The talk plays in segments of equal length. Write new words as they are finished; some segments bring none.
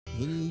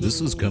This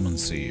is Come and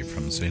See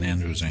from St.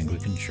 Andrew's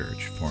Anglican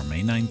Church for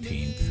May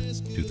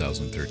 19th,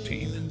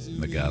 2013.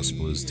 The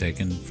Gospel is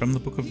taken from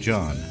the book of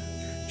John,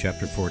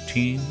 chapter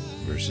 14,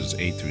 verses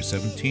 8 through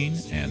 17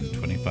 and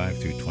 25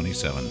 through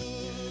 27.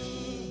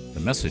 The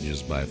message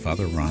is by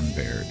Father Ron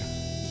Baird.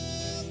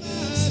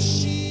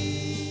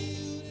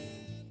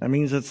 That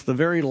means it's the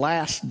very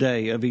last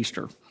day of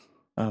Easter.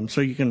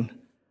 So you can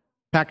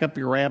pack up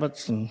your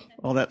rabbits and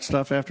all that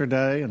stuff after a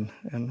day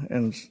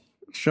and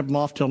ship them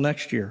off till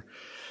next year.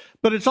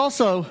 But it's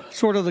also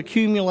sort of the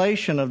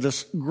accumulation of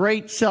this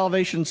great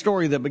salvation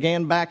story that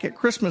began back at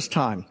Christmas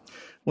time,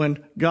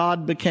 when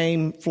God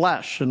became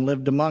flesh and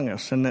lived among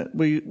us, and that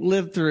we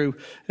lived through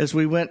as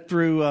we went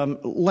through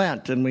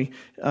Lent, and we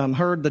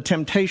heard the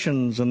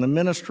temptations and the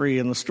ministry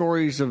and the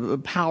stories of the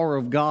power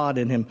of God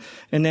in him.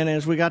 And then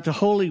as we got to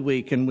Holy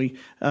Week, and we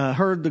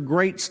heard the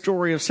great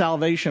story of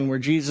salvation where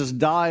Jesus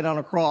died on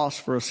a cross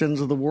for the sins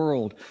of the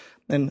world,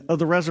 and of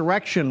the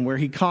resurrection where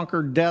he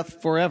conquered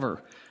death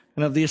forever,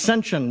 and of the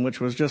ascension,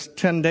 which was just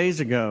 10 days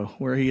ago,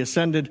 where he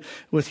ascended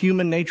with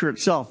human nature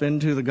itself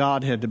into the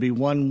Godhead to be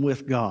one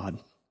with God.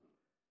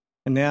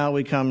 And now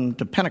we come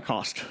to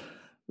Pentecost,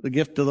 the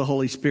gift of the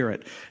Holy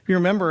Spirit. If you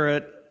remember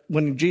it,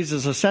 when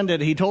Jesus ascended,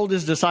 he told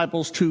his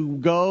disciples to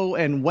go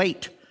and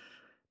wait,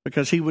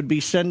 because he would be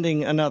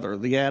sending another,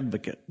 the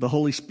advocate, the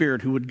Holy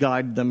Spirit, who would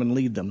guide them and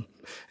lead them.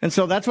 And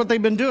so that's what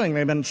they've been doing.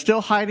 They've been still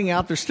hiding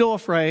out. They're still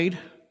afraid,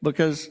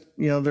 because,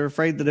 they're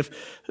afraid that if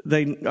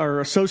they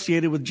are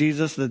associated with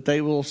Jesus, that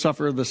they will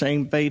suffer the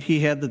same fate he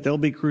had, that they'll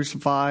be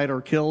crucified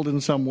or killed in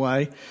some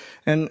way.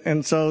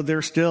 And so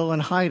they're still in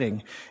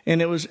hiding.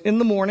 And it was in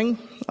the morning,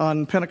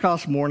 on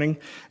Pentecost morning,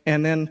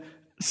 and then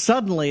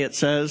suddenly it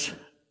says,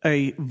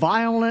 a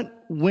violent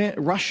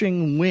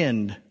rushing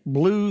wind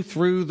blew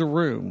through the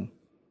room.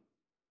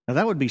 Now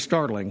that would be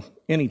startling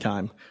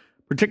anytime,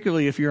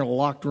 particularly if you're in a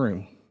locked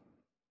room.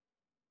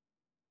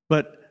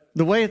 But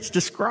the way it's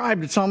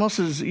described, it's almost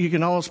as you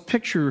can almost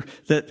picture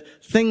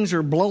that things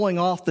are blowing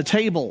off the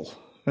table.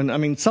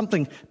 And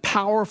something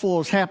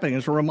powerful is happening.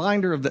 It's a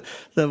reminder of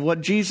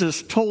what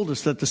Jesus told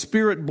us, that the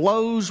Spirit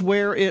blows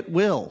where it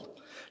will.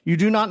 You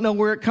do not know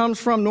where it comes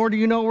from, nor do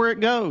you know where it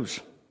goes.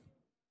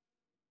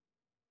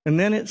 And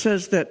then it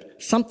says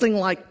that something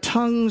like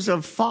tongues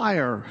of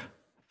fire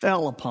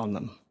fell upon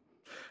them.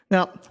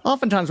 Now,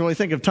 oftentimes when we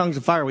think of tongues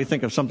of fire, we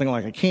think of something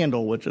like a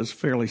candle, which is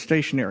fairly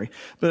stationary.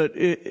 But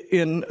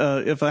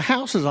if a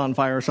house is on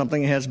fire or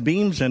something, it has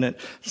beams in it.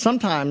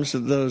 Sometimes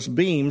those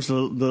beams, the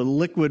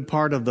liquid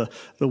part of the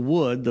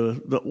wood,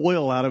 the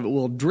oil out of it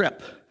will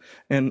drip,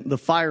 and the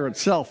fire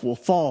itself will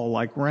fall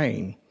like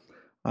rain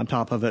on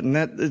top of it. And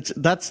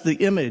that's the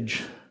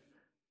image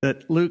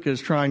that Luke is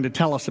trying to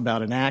tell us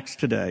about in Acts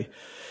today,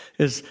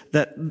 is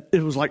that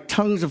it was like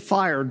tongues of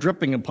fire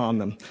dripping upon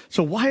them.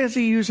 So why is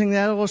he using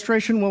that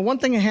illustration? Well, one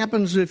thing that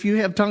happens if you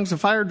have tongues of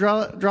fire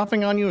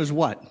dropping on you is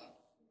what?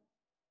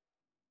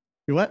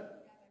 You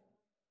what?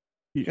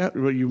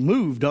 You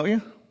move, don't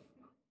you?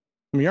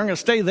 I mean, you're not going to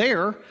stay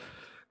there,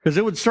 because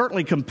it would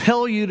certainly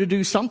compel you to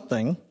do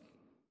something.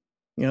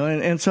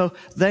 And so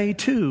they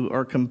too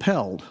are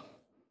compelled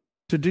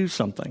to do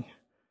something.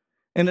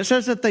 And it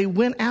says that they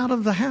went out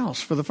of the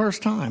house for the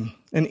first time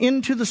and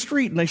into the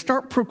street, and they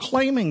start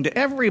proclaiming to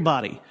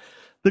everybody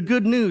the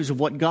good news of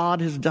what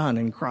God has done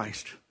in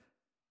Christ.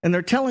 And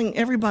they're telling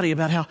everybody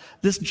about how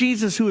this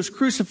Jesus who was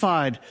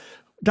crucified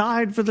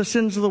died for the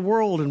sins of the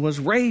world and was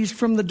raised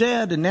from the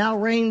dead and now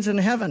reigns in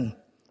heaven.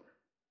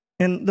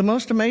 And the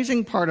most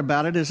amazing part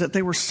about it is that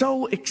they were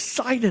so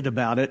excited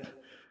about it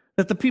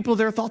that the people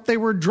there thought they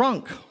were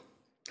drunk.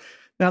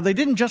 Now, they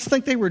didn't just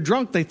think they were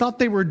drunk, they thought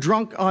they were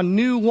drunk on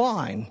new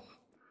wine.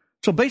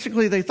 So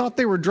basically, they thought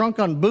they were drunk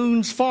on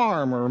Boone's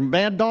Farm or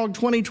Mad Dog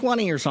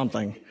 2020 or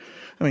something.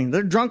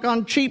 They're drunk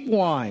on cheap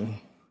wine.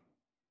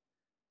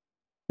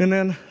 And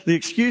then the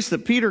excuse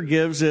that Peter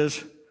gives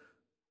is,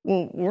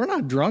 well, we're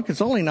not drunk. It's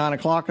only 9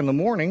 o'clock in the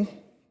morning.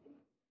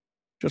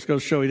 Just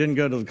goes to show he didn't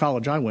go to the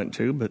college I went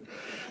to, but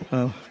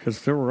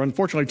because there were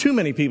unfortunately too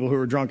many people who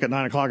were drunk at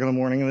 9 o'clock in the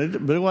morning,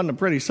 but it wasn't a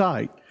pretty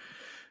sight.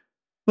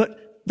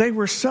 But they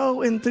were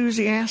so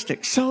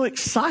enthusiastic, so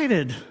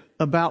excited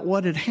about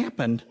what had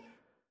happened,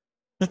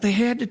 that they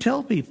had to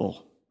tell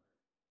people.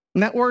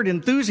 And that word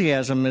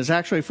enthusiasm is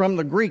actually from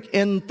the Greek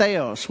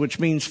entheos, which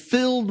means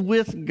filled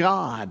with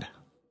God.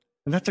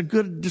 And that's a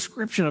good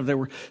description of they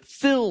were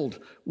filled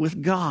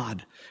with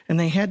God, and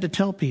they had to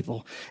tell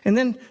people. And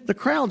then the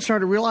crowd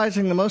started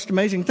realizing the most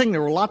amazing thing.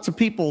 There were lots of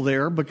people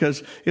there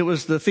because it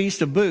was the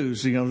Feast of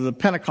Booths, the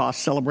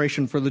Pentecost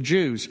celebration for the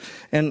Jews.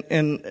 And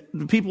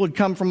the people had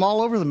come from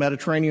all over the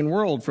Mediterranean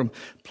world, from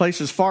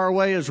places far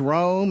away as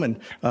Rome and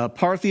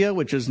Parthia,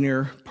 which is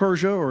near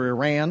Persia or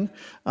Iran,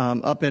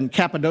 up in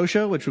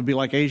Cappadocia, which would be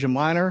like Asia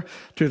Minor,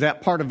 to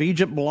that part of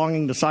Egypt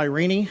belonging to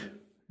Cyrene.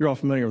 You're all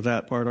familiar with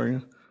that part, are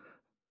you?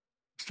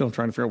 Still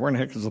trying to figure out where in the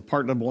heck is the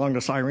part that belonged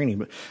to Cyrene.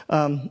 But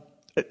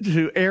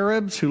to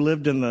Arabs who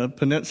lived in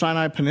the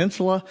Sinai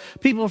Peninsula,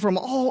 people from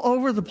all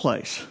over the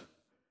place.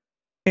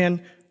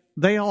 And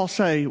they all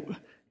say,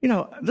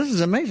 this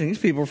is amazing. These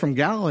people are from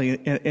Galilee,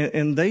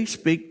 and they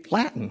speak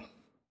Latin.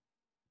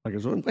 Like,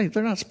 wait,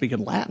 they're not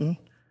speaking Latin.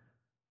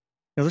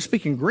 They're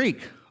speaking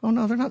Greek. Oh,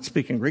 no, they're not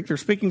speaking Greek. They're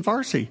speaking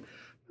Farsi.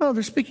 No,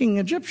 they're speaking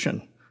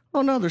Egyptian.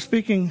 Oh, no, they're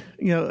speaking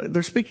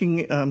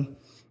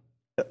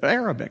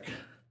Arabic.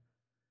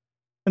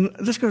 And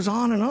this goes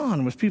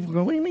on with people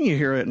going, what do you mean you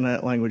hear it in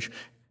that language?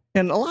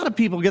 And a lot of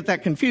people get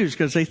that confused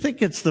because they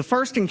think it's the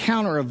first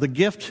encounter of the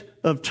gift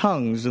of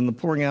tongues and the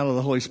pouring out of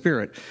the Holy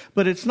Spirit.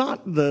 But it's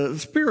not the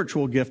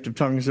spiritual gift of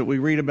tongues that we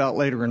read about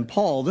later in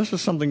Paul. This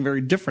is something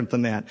very different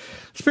than that.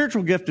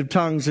 Spiritual gift of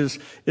tongues is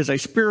a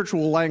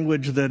spiritual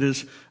language that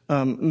is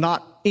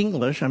not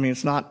English. I mean,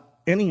 it's not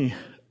any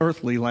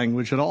earthly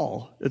language at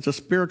all. It's a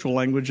spiritual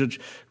language that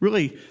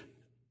really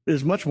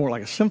is much more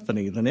like a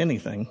symphony than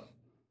anything.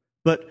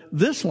 But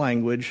this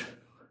language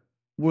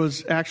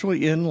was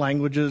actually in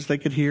languages they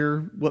could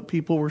hear what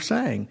people were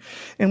saying.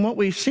 And what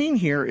we've seen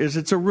here is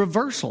it's a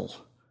reversal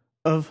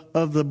of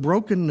the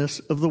brokenness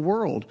of the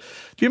world.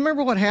 Do you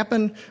remember what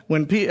happened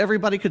when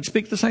everybody could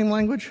speak the same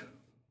language?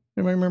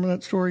 Anybody remember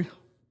that story?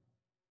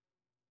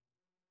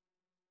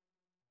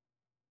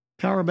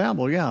 Tower of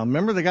Babel, yeah.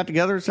 Remember they got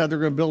together and said they're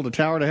going to build a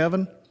tower to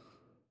heaven?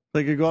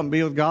 They could go out and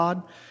be with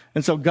God.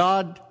 And so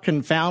God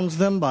confounds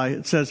them by,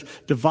 it says,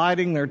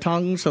 dividing their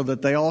tongues so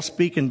that they all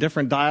speak in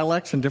different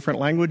dialects and different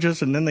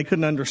languages, and then they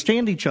couldn't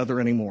understand each other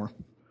anymore.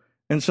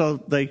 And so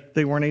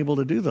they weren't able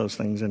to do those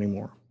things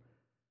anymore.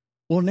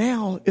 Well,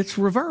 now it's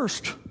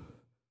reversed.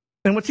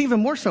 And what's even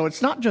more so,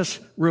 it's not just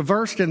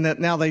reversed in that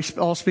now they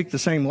all speak the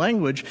same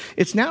language.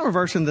 It's now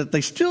reversed in that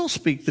they still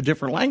speak the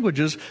different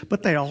languages,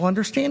 but they all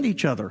understand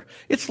each other.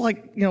 It's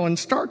like, in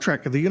Star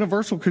Trek, the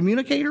universal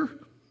communicator,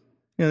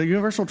 the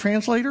universal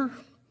translator.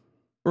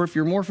 Or if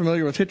you're more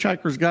familiar with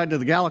Hitchhiker's Guide to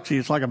the Galaxy,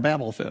 it's like a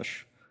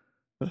Babelfish.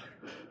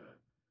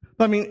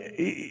 I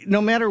mean,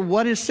 no matter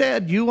what is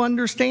said, you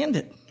understand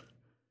it.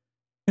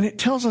 And it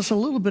tells us a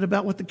little bit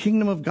about what the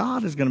kingdom of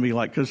God is going to be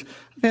like. Because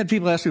I've had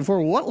people ask me before,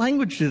 what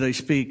language do they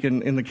speak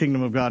in the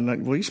kingdom of God?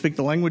 And you speak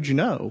the language you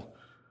know.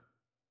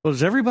 Well,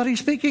 does everybody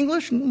speak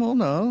English? Well,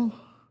 no.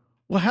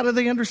 Well, how do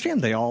they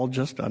understand? They all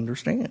just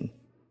understand.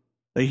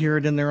 They hear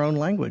it in their own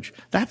language.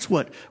 That's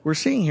what we're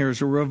seeing here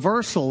is a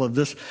reversal of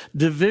this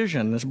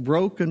division, this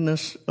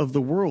brokenness of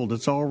the world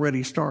that's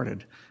already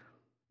started.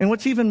 And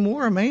what's even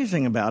more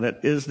amazing about it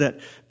is that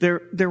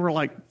there were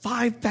like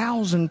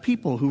 5,000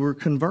 people who were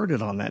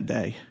converted on that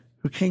day,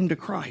 who came to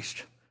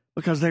Christ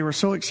because they were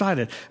so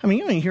excited. I mean,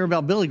 you don't even hear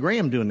about Billy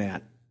Graham doing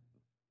that.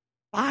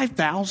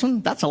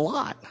 5,000? That's a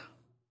lot.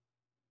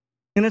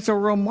 And it's a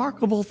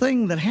remarkable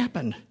thing that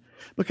happened.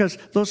 Because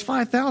those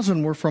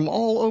 5,000 were from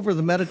all over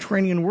the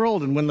Mediterranean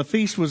world. And when the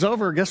feast was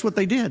over, guess what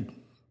they did?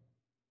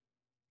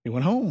 They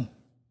went home.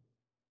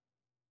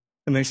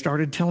 And they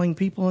started telling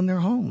people in their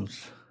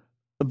homes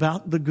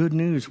about the good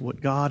news, what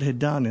God had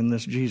done in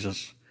this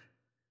Jesus.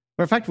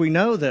 In fact, we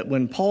know that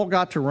when Paul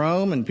got to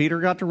Rome and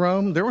Peter got to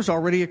Rome, there was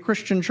already a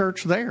Christian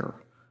church there.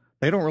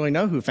 They don't really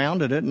know who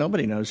founded it.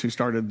 Nobody knows who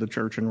started the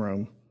church in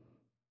Rome.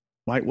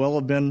 Might well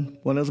have been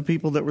one of the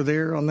people that were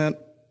there on that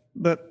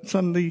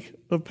Sunday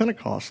of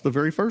Pentecost, the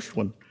very first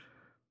one.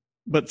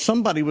 But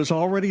somebody was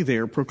already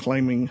there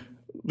proclaiming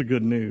the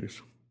good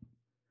news.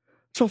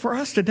 So for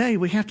us today,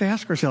 we have to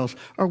ask ourselves,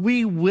 are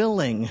we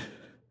willing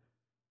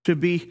to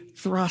be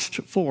thrust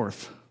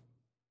forth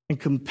and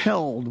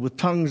compelled with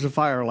tongues of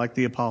fire like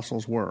the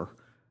apostles were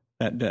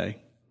that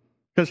day?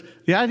 Because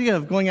the idea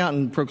of going out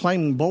and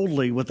proclaiming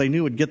boldly what they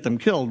knew would get them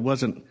killed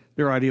wasn't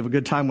their idea of a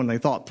good time when they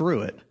thought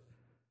through it.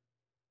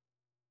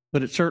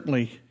 But it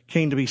certainly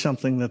came to be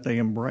something that they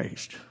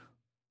embraced.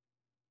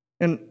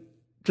 And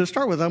to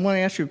start with, I want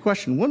to ask you a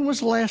question. When was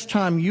the last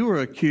time you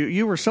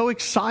were so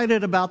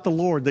excited about the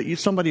Lord that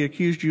somebody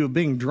accused you of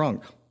being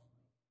drunk?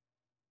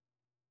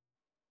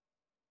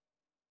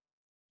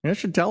 That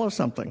should tell us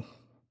something.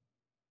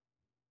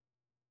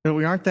 That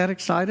we aren't that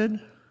excited?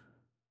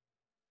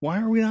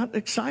 Why are we not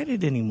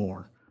excited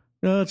anymore?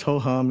 It's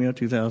ho-hum,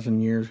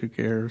 2,000 years, who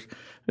cares?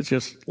 It's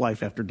just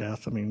life after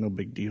death. I mean, no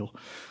big deal.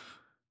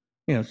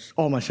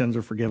 All my sins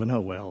are forgiven.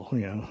 Oh, well,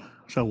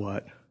 so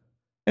what?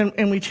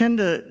 And we tend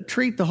to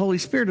treat the Holy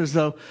Spirit as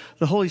though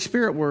the Holy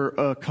Spirit were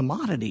a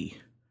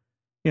commodity,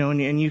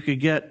 and you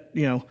could get,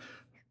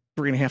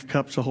 3.5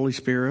 cups of Holy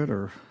Spirit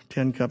or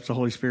 10 cups of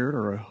Holy Spirit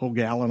or a whole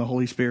gallon of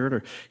Holy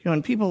Spirit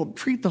and people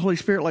treat the Holy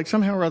Spirit like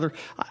somehow or other,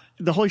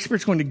 the Holy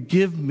Spirit's going to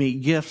give me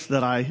gifts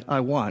that I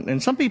want.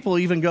 And some people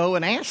even go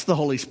and ask the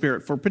Holy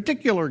Spirit for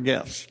particular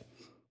gifts,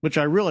 which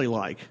I really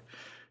like.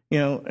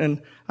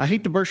 And I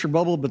hate to burst your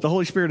bubble, but the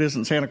Holy Spirit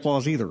isn't Santa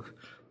Claus either.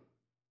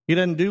 He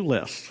doesn't do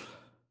lists.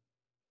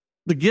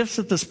 The gifts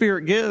that the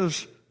Spirit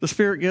gives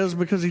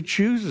because he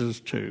chooses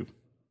to,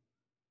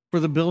 for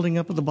the building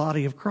up of the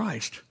body of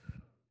Christ.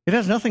 It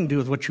has nothing to do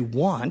with what you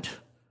want.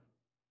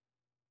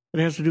 It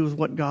has to do with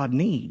what God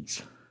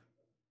needs.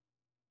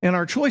 And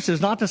our choice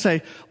is not to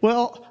say,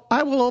 well,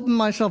 I will open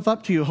myself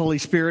up to you, Holy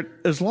Spirit,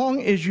 as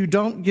long as you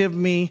don't give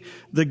me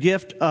the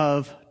gift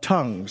of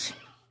tongues.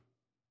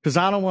 Because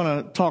I don't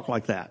want to talk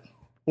like that.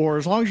 Or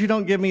as long as you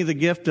don't give me the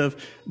gift of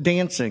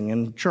dancing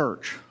in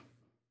church.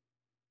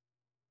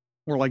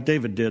 Or like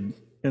David did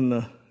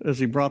as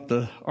he brought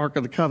the Ark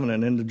of the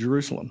Covenant into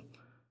Jerusalem.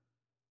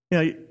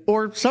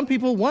 Or some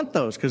people want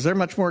those because they're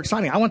much more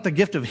exciting. I want the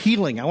gift of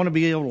healing. I want to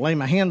be able to lay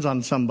my hands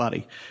on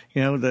somebody.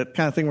 That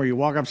kind of thing where you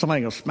walk up to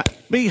somebody and go,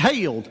 be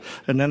healed.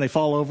 And then they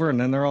fall over and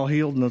then they're all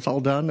healed and it's all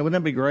done. Wouldn't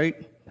that be great?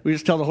 We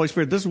just tell the Holy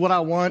Spirit, this is what I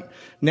want.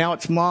 Now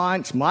it's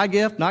mine. It's my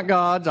gift, not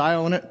God's. I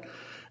own it.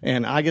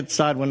 And I get to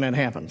decide when that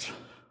happens.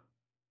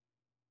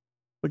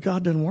 But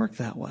God doesn't work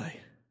that way.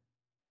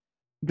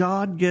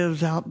 God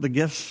gives out the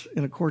gifts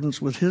in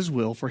accordance with His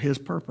will for His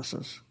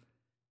purposes.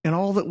 And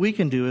all that we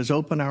can do is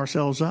open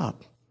ourselves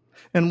up.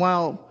 And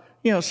while,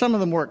 some of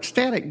the more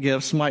ecstatic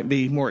gifts might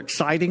be more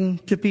exciting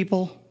to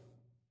people,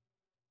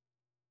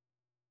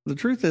 the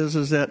truth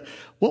is that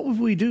what would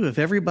we do if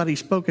everybody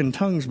spoke in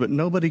tongues but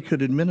nobody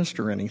could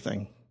administer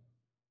anything?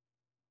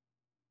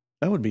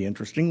 That would be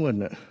interesting,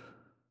 wouldn't it?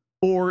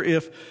 Or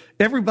if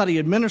everybody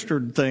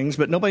administered things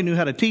but nobody knew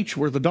how to teach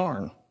worth a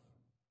darn.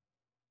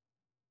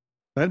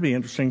 That'd be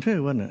interesting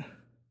too, wouldn't it?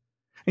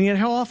 And yet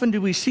how often do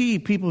we see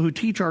people who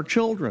teach our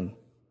children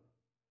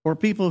or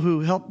people who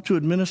help to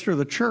administer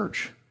the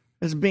church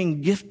as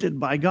being gifted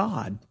by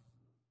God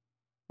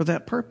for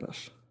that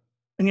purpose?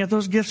 And yet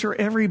those gifts are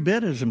every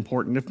bit as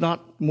important, if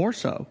not more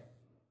so.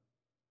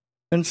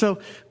 And so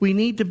we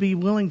need to be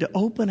willing to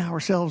open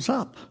ourselves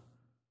up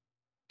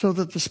so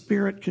that the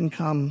Spirit can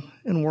come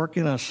and work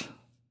in us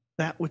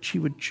that which He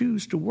would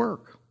choose to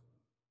work,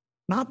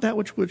 not that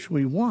which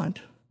we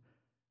want.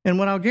 And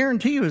what I'll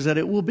guarantee you is that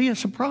it will be a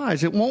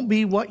surprise. It won't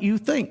be what you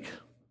think.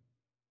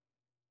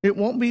 It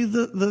won't be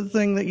the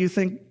thing that you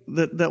think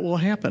that will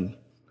happen.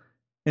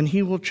 And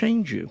He will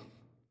change you.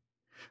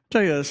 I'll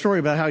tell you a story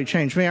about how He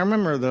changed me. I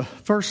remember the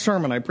first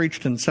sermon I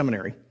preached in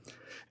seminary.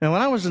 And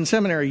when I was in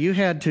seminary, you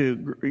had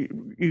to,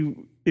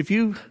 if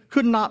you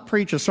could not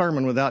preach a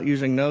sermon without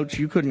using notes,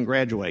 you couldn't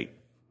graduate.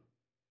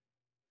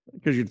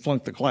 Because you'd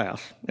flunk the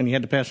class. And you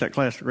had to pass that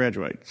class to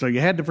graduate. So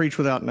you had to preach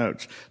without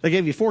notes. They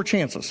gave you 4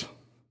 chances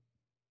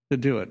to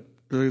do it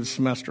through the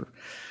semester.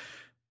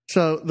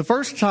 So the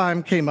first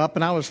time came up,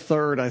 and I was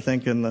third, I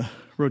think, in the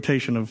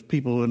rotation of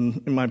people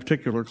in my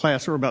particular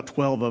class. There were about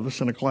 12 of us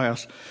in a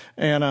class.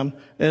 And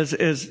as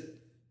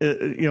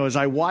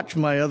I watched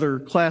my other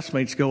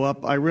classmates go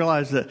up, I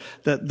realized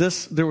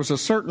that there was a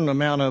certain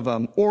amount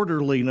of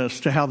orderliness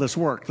to how this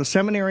worked. The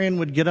seminarian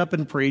would get up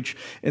and preach,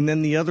 and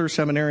then the other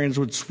seminarians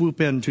would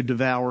swoop in to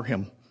devour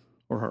him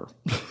or her.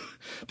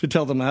 To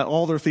tell them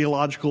all their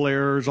theological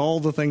errors, all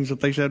the things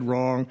that they said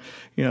wrong,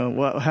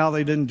 how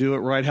they didn't do it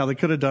right, how they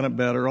could have done it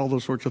better, all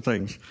those sorts of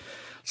things.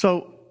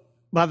 So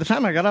by the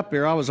time I got up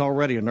there, I was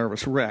already a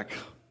nervous wreck.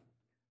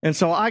 And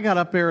so I got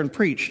up there and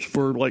preached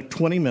for like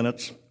 20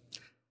 minutes,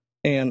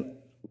 and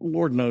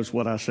Lord knows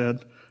what I said.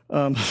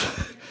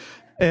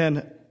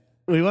 And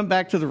we went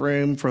back to the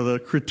room for the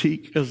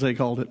critique, as they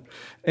called it.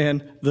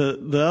 And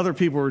the other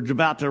people were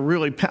about to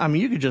really,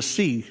 you could just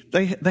see,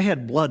 they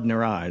had blood in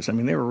their eyes.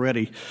 They were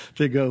ready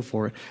to go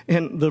for it.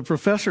 And the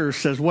professor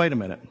says, wait a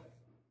minute.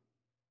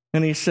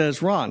 And he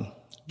says, Ron,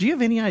 do you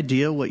have any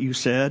idea what you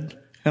said?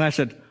 And I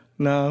said,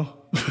 no.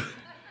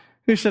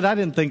 He said, I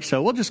didn't think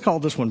so. We'll just call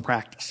this one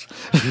practice.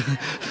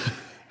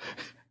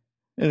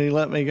 And he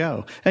let me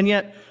go. And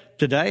yet,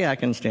 today I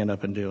can stand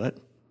up and do it.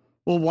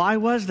 Well, why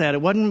was that?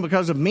 It wasn't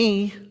because of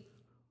me.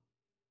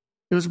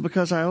 It was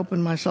because I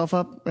opened myself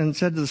up and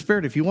said to the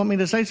Spirit, if you want me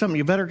to say something,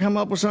 you better come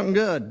up with something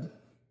good.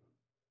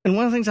 And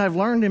one of the things I've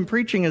learned in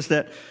preaching is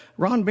that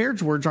Ron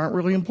Baird's words aren't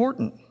really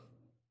important.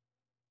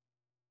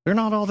 They're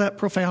not all that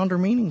profound or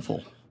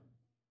meaningful.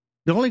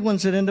 The only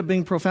ones that end up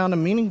being profound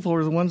and meaningful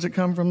are the ones that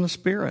come from the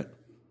Spirit.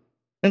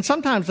 And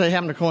sometimes they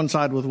happen to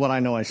coincide with what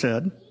I know I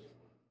said,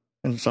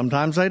 and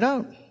sometimes they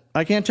don't.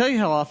 I can't tell you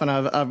how often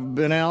I've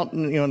been out,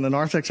 in the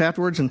narthex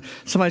afterwards, and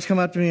somebody's come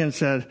up to me and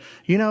said,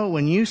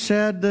 when you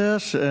said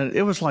this,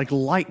 it was like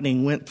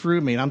lightning went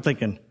through me. And I'm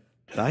thinking,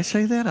 did I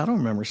say that? I don't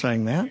remember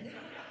saying that.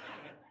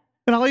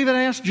 And I'll even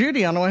ask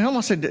Judy on the way home,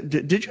 I said,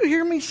 did you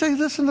hear me say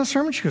this in the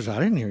sermon? She goes, I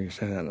didn't hear you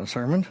say that in the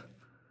sermon.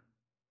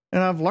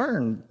 And I've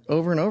learned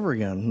over and over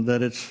again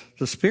that it's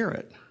the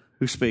Spirit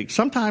who speaks.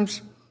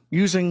 Sometimes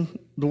using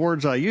the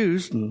words I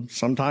used, and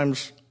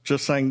sometimes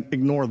just saying,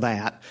 ignore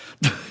that.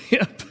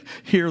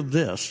 Hear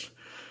this,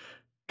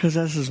 because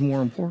this is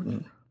more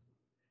important.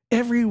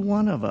 Every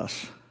one of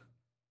us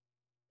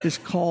is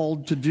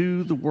called to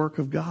do the work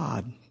of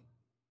God.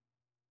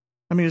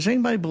 Does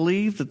anybody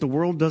believe that the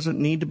world doesn't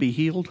need to be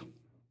healed?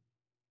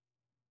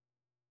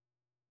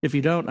 If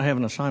you don't, I have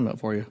an assignment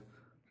for you.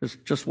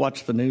 Just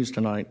watch the news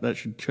tonight. That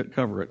should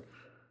cover it.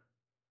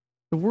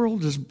 The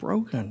world is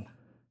broken,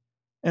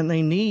 and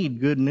they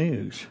need good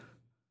news.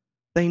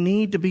 They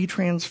need to be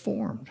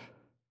transformed.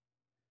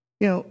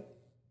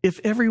 If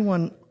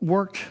everyone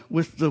worked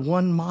with the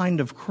one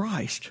mind of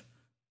Christ,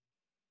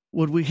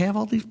 would we have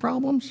all these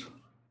problems?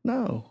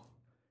 No.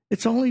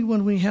 It's only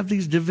when we have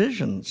these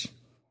divisions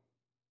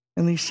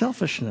and these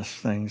selfishness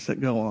things that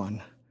go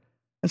on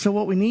And so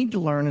what we need to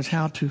learn is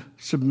how to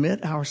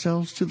submit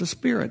ourselves to the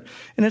Spirit.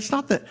 And it's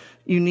not that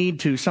you need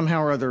to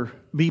somehow or other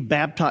be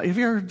baptized. Have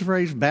you ever heard the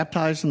phrase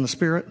baptized in the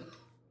Spirit?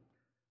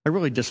 I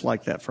really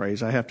dislike that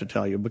phrase, I have to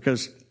tell you,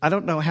 because I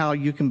don't know how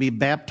you can be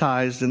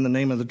baptized in the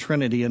name of the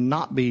Trinity and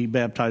not be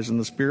baptized in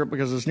the Spirit,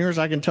 because as near as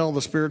I can tell,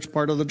 the Spirit's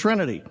part of the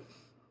Trinity.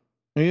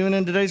 And even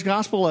in today's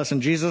gospel lesson,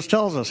 Jesus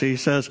tells us, he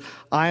says,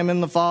 I am in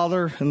the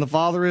Father and the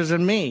Father is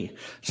in me.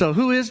 So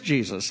who is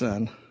Jesus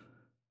then?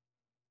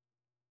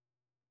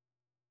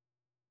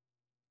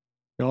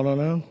 Y'all don't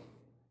know?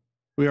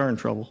 We are in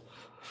trouble.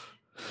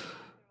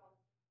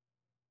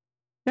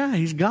 Yeah,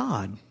 he's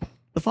God.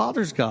 The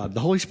Father's God. The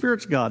Holy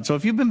Spirit's God. So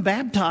if you've been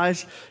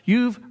baptized,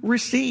 you've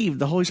received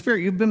the Holy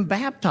Spirit. You've been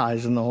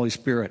baptized in the Holy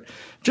Spirit.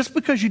 Just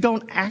because you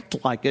don't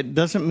act like it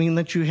doesn't mean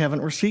that you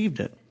haven't received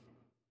it.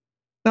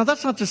 Now,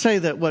 that's not to say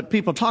that what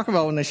people talk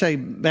about when they say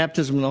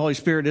baptism in the Holy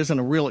Spirit isn't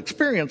a real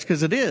experience,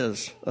 because it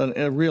is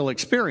a real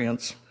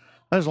experience.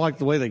 I just like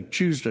the way they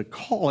choose to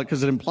call it,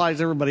 because it implies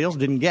everybody else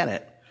didn't get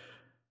it.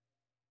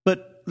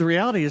 But the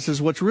reality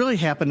is what's really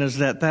happened is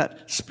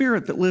that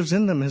spirit that lives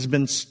in them has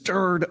been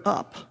stirred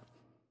up,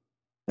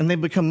 and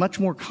they've become much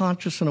more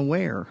conscious and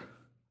aware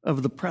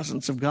of the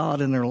presence of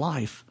God in their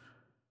life.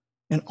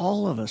 And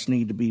all of us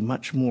need to be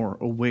much more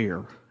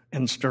aware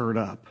and stirred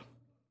up.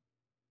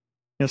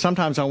 You know,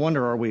 sometimes I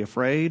wonder, are we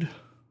afraid?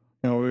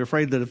 You know, are we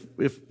afraid that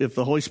if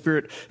the Holy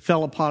Spirit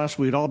fell upon us,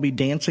 we'd all be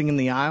dancing in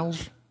the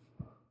aisles?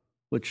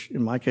 Which,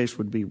 in my case,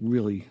 would be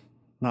really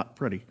not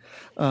pretty.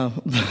 I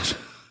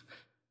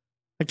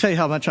tell you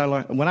how much I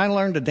learned. When I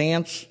learned to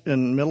dance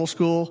in middle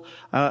school,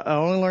 I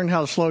only learned how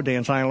to slow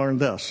dance, and I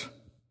learned this.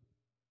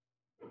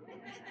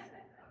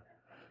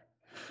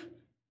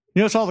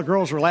 You notice all the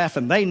girls were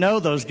laughing. They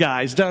know those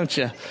guys, don't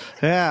you?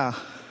 Yeah,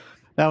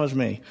 that was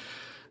me.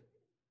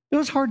 It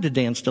was hard to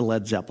dance to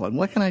Led Zeppelin.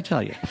 What can I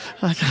tell you?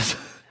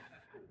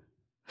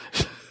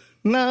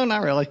 No,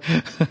 not really.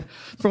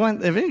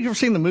 Have you ever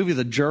seen the movie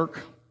The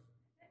Jerk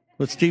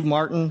with Steve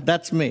Martin?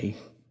 That's me.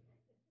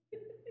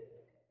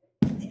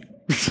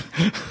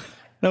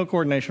 No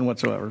coordination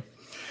whatsoever.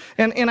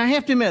 And I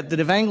have to admit that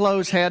if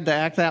Anglos had to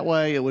act that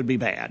way, it would be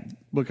bad,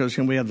 because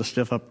we have the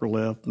stiff upper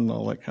lip and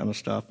all that kind of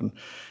stuff,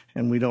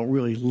 and we don't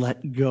really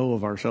let go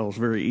of ourselves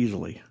very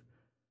easily.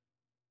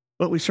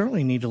 But we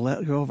certainly need to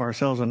let go of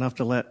ourselves enough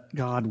to let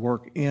God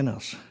work in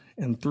us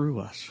and through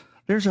us.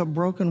 There's a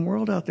broken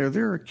world out there.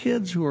 There are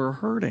kids who are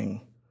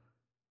hurting.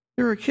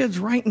 There are kids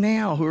right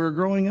now who are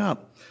growing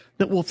up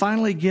that will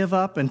finally give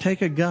up and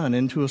take a gun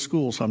into a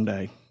school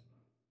someday.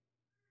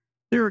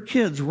 There are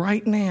kids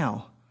right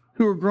now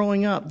who are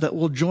growing up that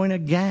will join a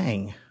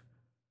gang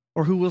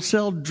or who will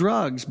sell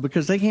drugs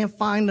because they can't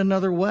find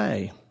another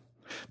way.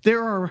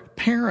 There are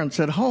parents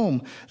at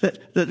home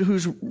that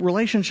whose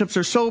relationships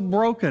are so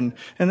broken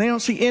and they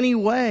don't see any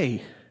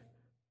way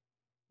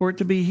for it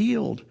to be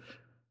healed,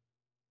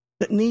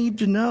 that need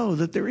to know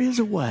that there is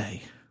a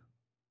way.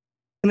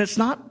 And it's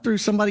not through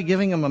somebody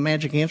giving them a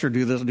magic answer,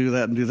 do this, do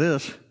that, and do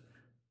this.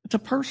 It's a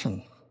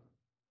person.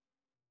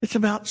 It's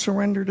about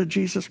surrender to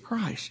Jesus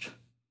Christ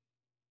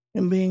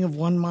and being of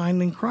one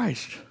mind in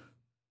Christ.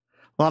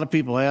 A lot of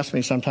people ask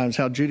me sometimes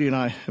how Judy and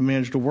I have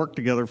managed to work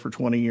together for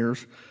 20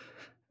 years.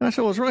 And I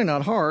said, well, it's really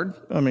not hard.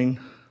 I mean,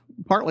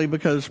 partly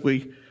because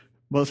we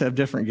both have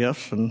different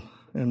gifts and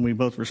we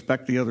both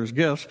respect the other's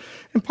gifts.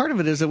 And part of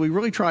it is that we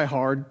really try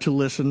hard to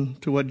listen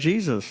to what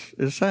Jesus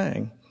is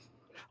saying.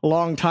 A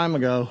long time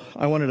ago,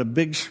 I wanted a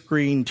big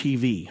screen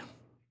TV,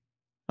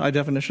 high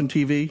definition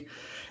TV.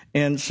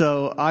 And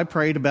so I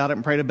prayed about it.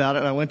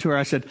 And I went to her.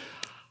 I said,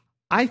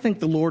 I think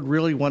the Lord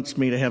really wants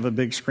me to have a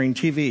big screen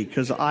TV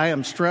because I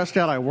am stressed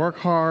out. I work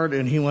hard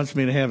and he wants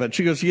me to have it.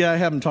 She goes, yeah,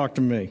 have him talk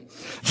to me.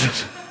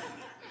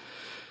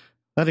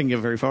 I didn't get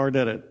very far,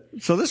 did it?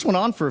 So this went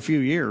on for a few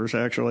years,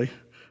 actually,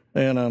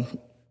 and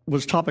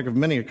was topic of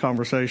many a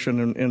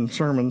conversation in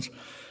sermons,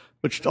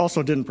 which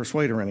also didn't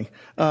persuade her any.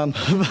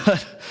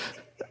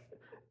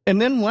 And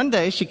then one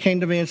day she came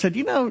to me and said,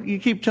 you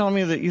keep telling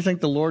me that you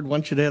think the Lord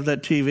wants you to have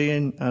that TV.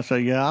 And I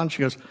said, yeah. And she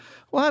goes,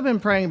 well, I've been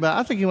praying about it.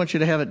 I think he wants you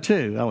to have it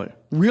too. I went,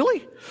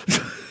 really?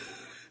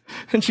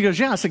 And she goes,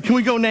 yeah. I said, can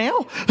we go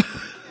now?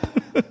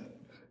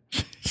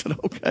 She said,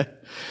 okay.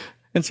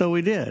 And so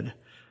we did.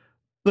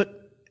 But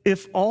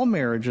if all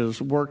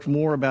marriages worked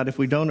more about, if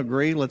we don't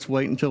agree, let's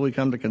wait until we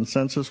come to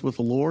consensus with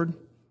the Lord,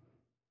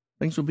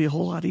 things would be a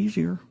whole lot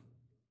easier.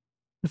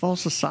 If all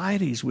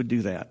societies would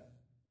do that,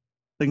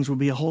 things would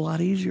be a whole lot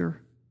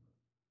easier.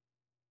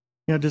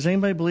 Does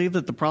anybody believe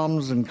that the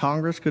problems in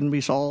Congress couldn't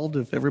be solved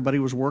if everybody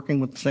was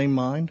working with the same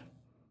mind?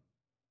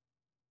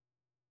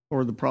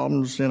 Or the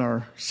problems in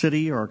our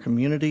city or our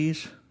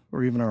communities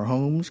or even our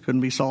homes couldn't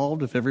be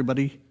solved if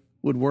everybody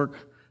would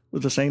work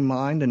with the same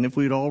mind? And if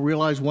we'd all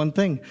realize one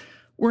thing,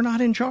 we're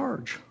not in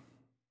charge.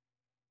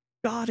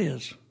 God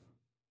is.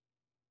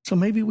 So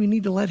maybe we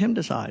need to let him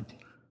decide.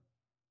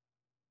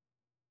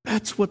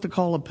 That's what the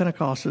call of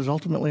Pentecost is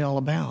ultimately all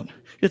about.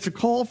 It's a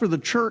call for the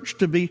church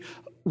to be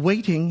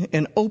waiting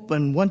and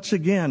open once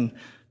again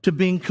to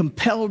being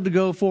compelled to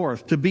go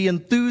forth, to be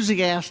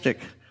enthusiastic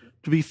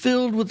to be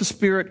filled with the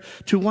Spirit,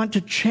 to want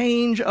to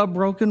change a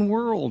broken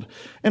world.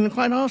 And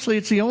quite honestly,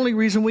 it's the only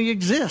reason we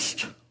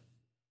exist.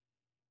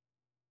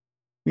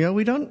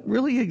 We don't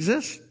really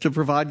exist to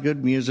provide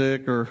good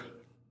music or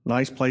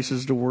nice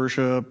places to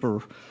worship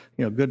or,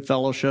 good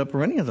fellowship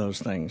or any of those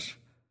things.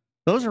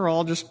 Those are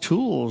all just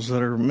tools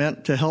that are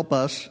meant to help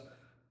us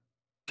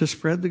to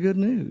spread the good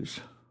news.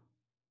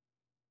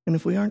 And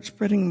if we aren't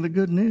spreading the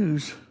good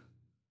news,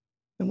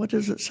 then what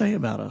does it say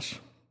about us?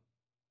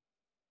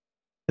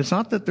 It's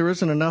not that there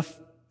isn't enough,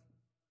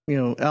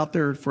 out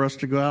there for us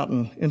to go out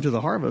and into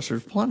the harvest.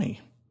 There's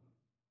plenty.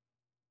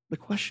 The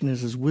question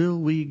is will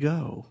we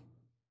go?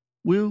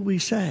 Will we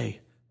say,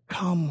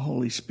 "Come,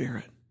 Holy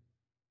Spirit,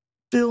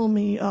 fill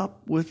me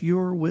up with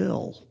your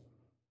will,"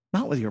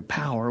 not with your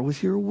power,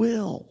 with your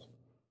will,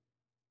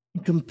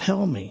 and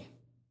compel me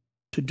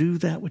to do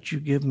that which you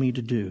give me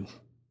to do.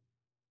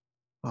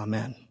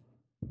 Amen.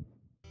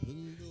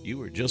 You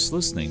were just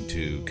listening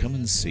to Come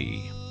and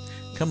See.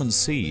 Come and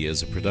See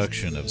is a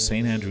production of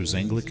St. Andrew's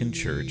Anglican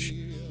Church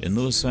in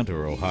Lewis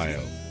Center,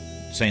 Ohio.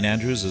 St.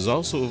 Andrews is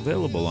also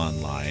available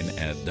online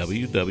at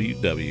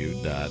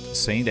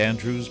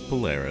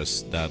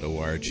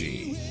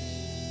www.standrewspolaris.org.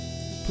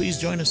 Please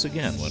join us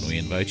again when we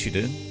invite you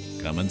to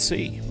Come and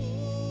See.